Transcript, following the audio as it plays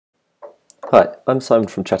Hi, I'm Simon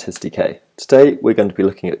from Chat SDK. Today we're going to be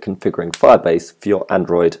looking at configuring Firebase for your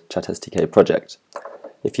Android Chat SDK project.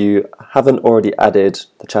 If you haven't already added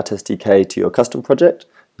the Chat SDK to your custom project,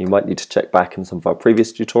 you might need to check back in some of our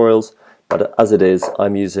previous tutorials, but as it is,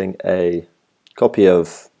 I'm using a copy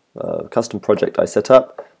of a custom project I set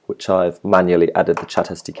up, which I've manually added the Chat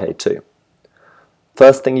SDK to.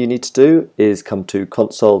 First thing you need to do is come to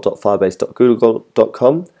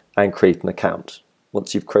console.firebase.google.com and create an account.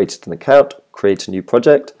 Once you've created an account, create a new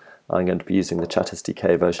project. I'm going to be using the Chat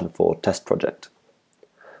SDK version 4 test project.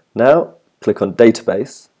 Now, click on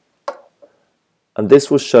Database, and this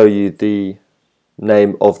will show you the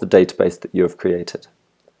name of the database that you have created.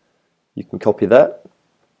 You can copy that,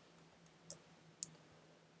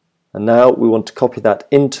 and now we want to copy that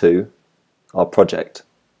into our project.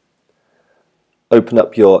 Open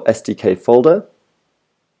up your SDK folder,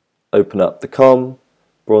 open up the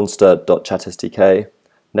braunster.chatsdk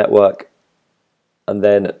network, and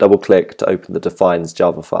then double click to open the defines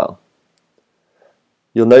Java file.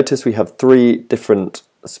 You'll notice we have three different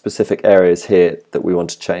specific areas here that we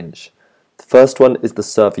want to change. The first one is the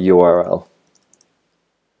server URL.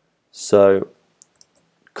 So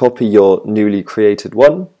copy your newly created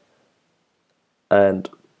one and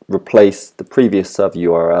replace the previous server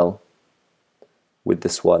URL with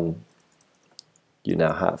this one you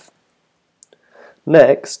now have.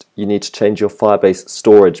 Next, you need to change your Firebase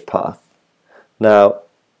storage path. Now,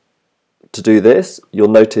 to do this, you'll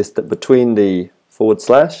notice that between the / and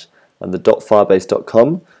the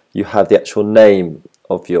 .firebase.com, you have the actual name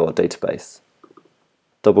of your database.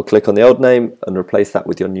 Double click on the old name and replace that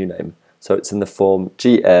with your new name. So it's in the form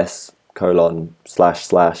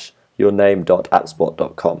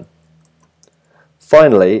gs://yourname.appspot.com.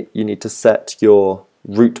 Finally, you need to set your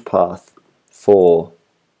root path for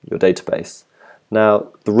your database.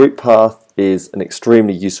 Now, the root path is an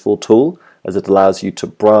extremely useful tool as it allows you to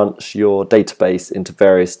branch your database into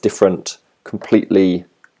various different, completely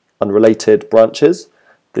unrelated branches.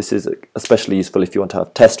 This is especially useful if you want to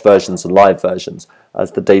have test versions and live versions,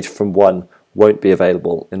 as the data from one won't be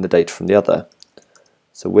available in the data from the other.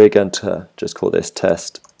 So we're going to just call this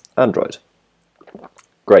test Android.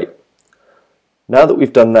 Great. Now that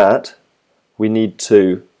we've done that, we need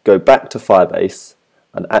to go back to Firebase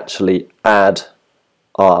and actually add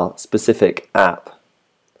our specific app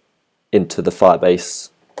into the Firebase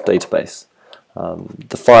database.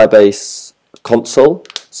 The Firebase console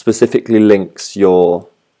specifically links your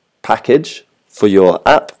package for your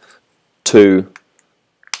app to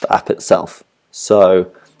the app itself.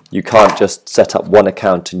 So you can't just set up one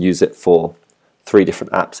account and use it for 3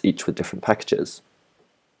 different apps, each with different packages.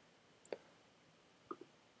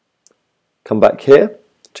 Come back here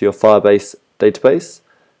to your Firebase database,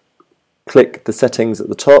 click the settings at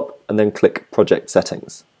the top, and then click project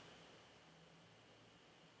settings.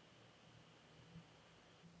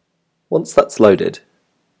 Once that's loaded,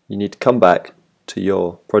 you need to come back to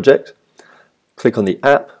your project, click on the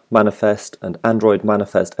app manifest and Android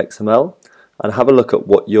manifest XML, and have a look at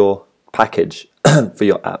what your package for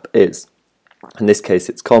your app is. In this case,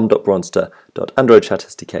 it's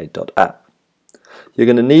com.braunster.androidchatsdk.app. You're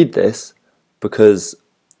going to need this because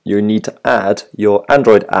you need to add your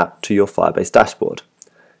Android app to your Firebase dashboard.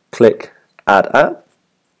 Click Add App,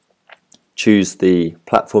 choose the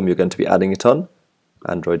platform you're going to be adding it on,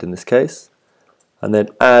 Android in this case, and then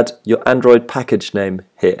add your Android package name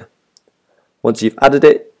here. Once you've added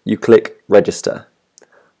it, you click Register.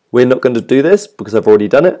 We're not going to do this because I've already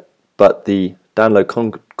done it, but the download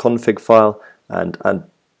config file and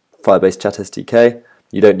Firebase Chat SDK,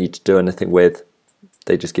 you don't need to do anything with.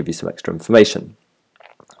 They just give you some extra information.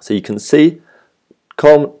 So you can see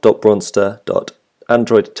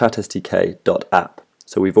com.braunster.androidchatsdk.app.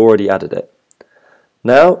 So we've already added it.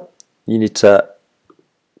 Now you need to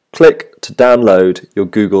click to download your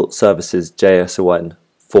Google Services JSON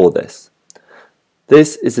for this.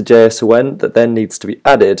 This is a JSON that then needs to be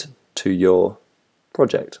added to your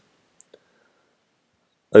project.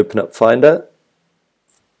 Open up Finder,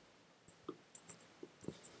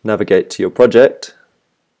 navigate to your project,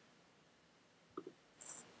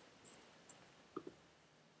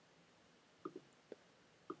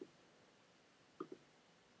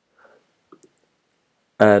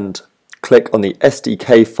 and click on the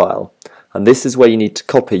SDK file, and this is where you need to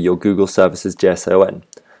copy your Google Services JSON.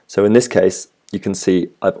 So in this case, you can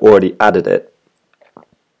see I've already added it.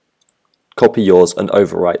 Copy yours and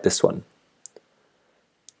overwrite this one.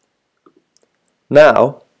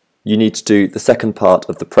 Now you need to do the second part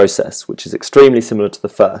of the process, which is extremely similar to the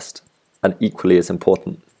first and equally as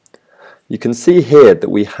important. You can see here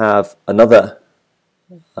that we have another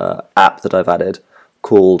app that I've added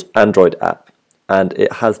called Android app, and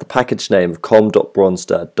it has the package name of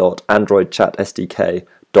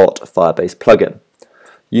com.bronster.androidchatsdk.firebase plugin.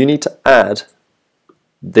 You need to add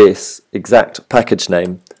this exact package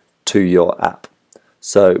name to your app.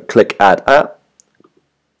 So click Add App,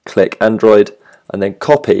 click Android, and then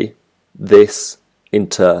copy this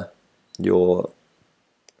into your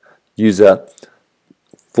user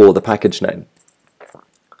for the package name.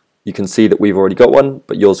 You can see that we've already got one,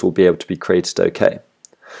 but yours will be able to be created okay.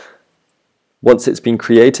 Once it's been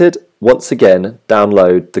created, once again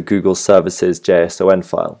download the Google Services JSON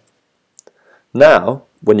file. Now,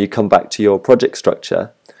 when you come back to your project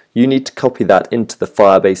structure, you need to copy that into the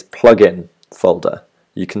Firebase plugin folder.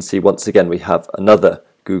 You can see once again we have another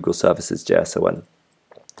Google Services JSON.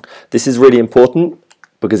 This is really important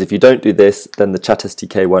because if you don't do this, then the Chat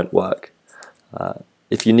SDK won't work.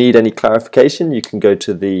 If you need any clarification, you can go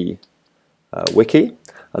to the wiki,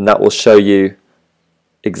 and that will show you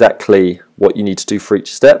exactly what you need to do for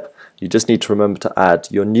each step. You just need to remember to add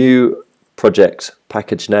your new project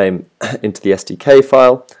package name into the SDK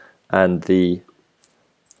file and the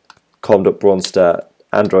com.bronster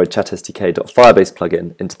Android Chat SDK.firebase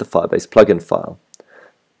plugin into the Firebase plugin file.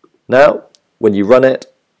 Now, when you run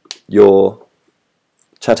it, your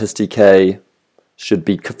Chat SDK should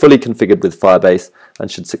be fully configured with Firebase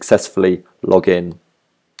and should successfully log in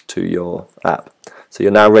to your app. So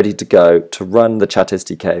you're now ready to go to run the Chat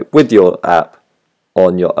SDK with your app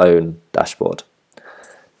on your own dashboard.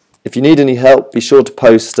 If you need any help, be sure to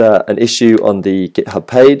post an issue on the GitHub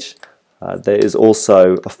page. There is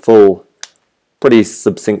also a full, pretty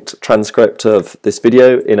succinct transcript of this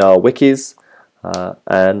video in our wikis,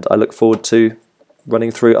 and I look forward to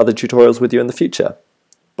running through other tutorials with you in the future.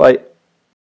 Bye.